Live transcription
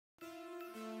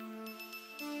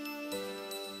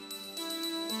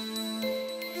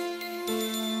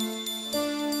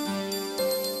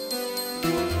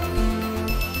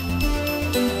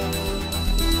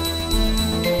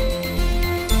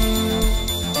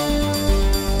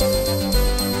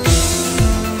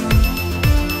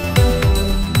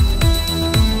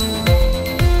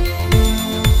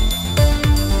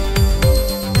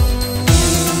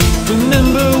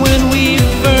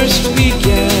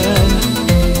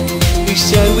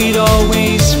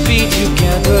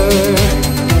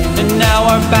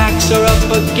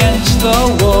against the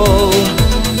wall.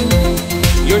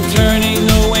 You're turning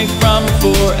away from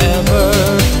forever.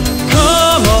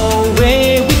 Come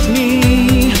away with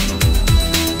me.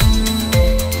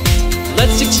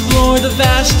 Let's explore the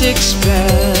vast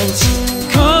expanse.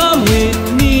 Come with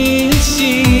me and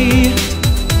see.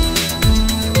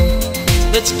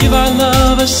 Let's give our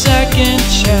love a second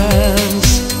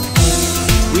chance.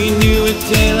 We knew a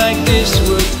day like this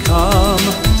would come.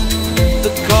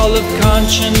 The call of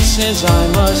conscience says I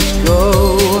must go.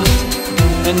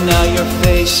 And now you're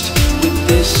faced with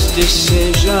this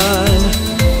decision.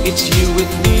 It's you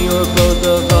with me or both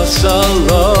of us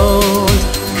alone.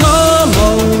 Come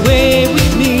away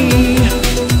with me.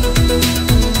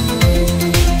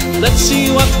 Let's see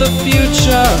what the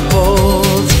future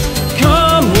holds.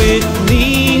 Come with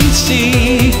me and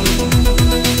see.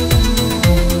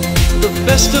 The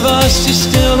best of us is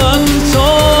still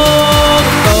untold.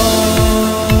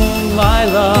 Oh, my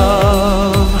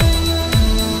love,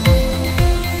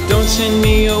 don't send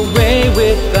me away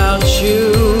without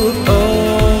you.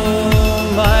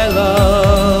 Oh, my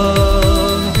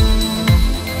love,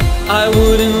 I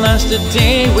wouldn't last a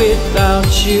day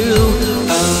without you.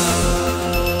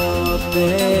 Out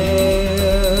there